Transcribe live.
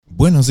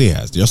Buenos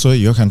días, yo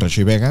soy Johan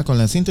Rashi Vega con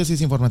la síntesis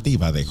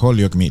informativa de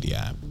Holyoke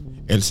Media.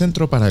 El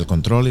Centro para el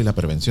Control y la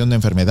Prevención de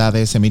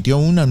Enfermedades emitió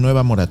una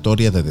nueva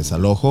moratoria de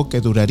desalojo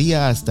que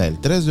duraría hasta el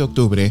 3 de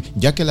octubre,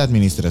 ya que la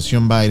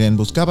administración Biden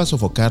buscaba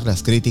sofocar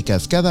las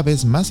críticas cada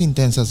vez más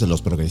intensas de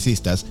los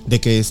progresistas de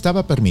que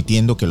estaba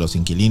permitiendo que los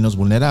inquilinos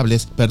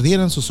vulnerables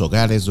perdieran sus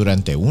hogares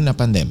durante una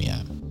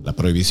pandemia. La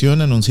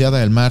prohibición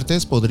anunciada el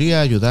martes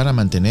podría ayudar a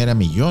mantener a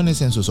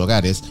millones en sus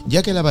hogares,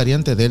 ya que la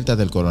variante Delta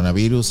del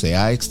coronavirus se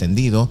ha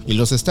extendido y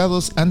los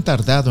estados han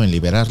tardado en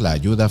liberar la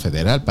ayuda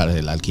federal para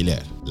el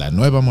alquiler. La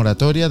nueva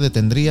moratoria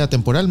detendría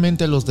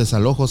temporalmente los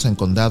desalojos en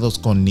condados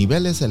con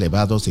niveles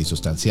elevados y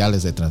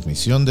sustanciales de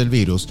transmisión del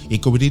virus y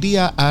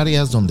cubriría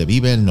áreas donde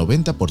vive el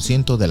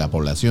 90% de la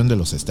población de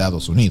los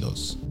Estados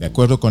Unidos. De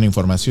acuerdo con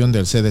información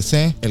del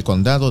CDC, el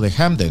condado de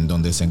Hampden,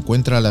 donde se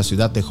encuentra la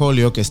ciudad de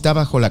Holyoke, está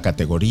bajo la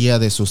categoría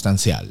de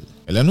sustancial.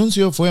 El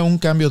anuncio fue un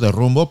cambio de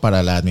rumbo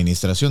para la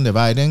administración de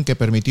Biden que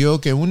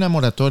permitió que una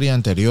moratoria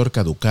anterior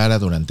caducara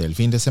durante el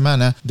fin de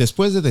semana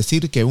después de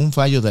decir que un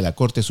fallo de la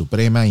Corte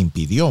Suprema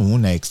impidió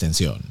una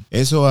extensión.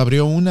 Eso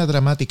abrió una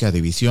dramática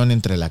división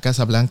entre la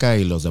Casa Blanca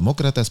y los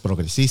demócratas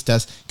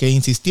progresistas que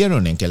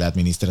insistieron en que la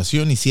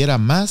administración hiciera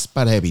más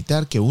para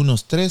evitar que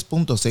unos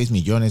 3.6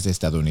 millones de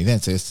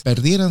estadounidenses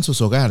perdieran sus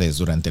hogares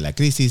durante la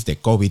crisis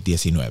de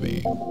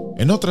COVID-19.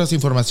 En otras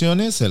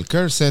informaciones, el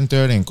Care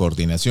Center, en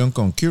coordinación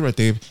con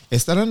Curative,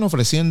 estarán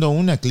ofreciendo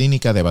una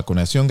clínica de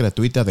vacunación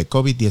gratuita de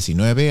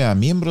COVID-19 a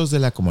miembros de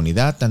la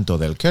comunidad tanto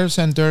del Care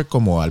Center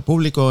como al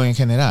público en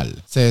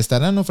general. Se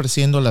estarán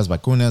ofreciendo las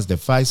vacunas de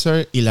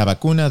Pfizer y la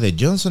vacuna de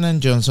Johnson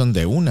 & Johnson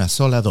de una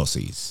sola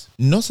dosis.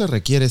 No se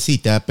requiere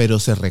cita, pero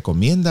se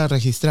recomienda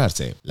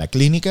registrarse. La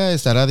clínica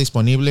estará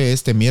disponible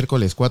este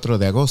miércoles 4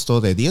 de agosto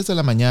de 10 de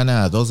la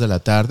mañana a 2 de la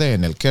tarde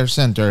en el Care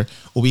Center,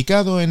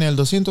 ubicado en el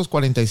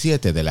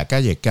 247 de la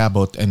calle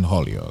Cabot en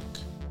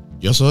Holyoke.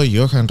 Yo soy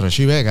Johan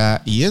Rashi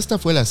Vega y esta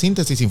fue la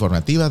síntesis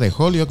informativa de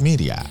Holyoke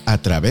Media a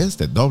través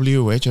de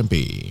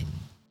WHMP.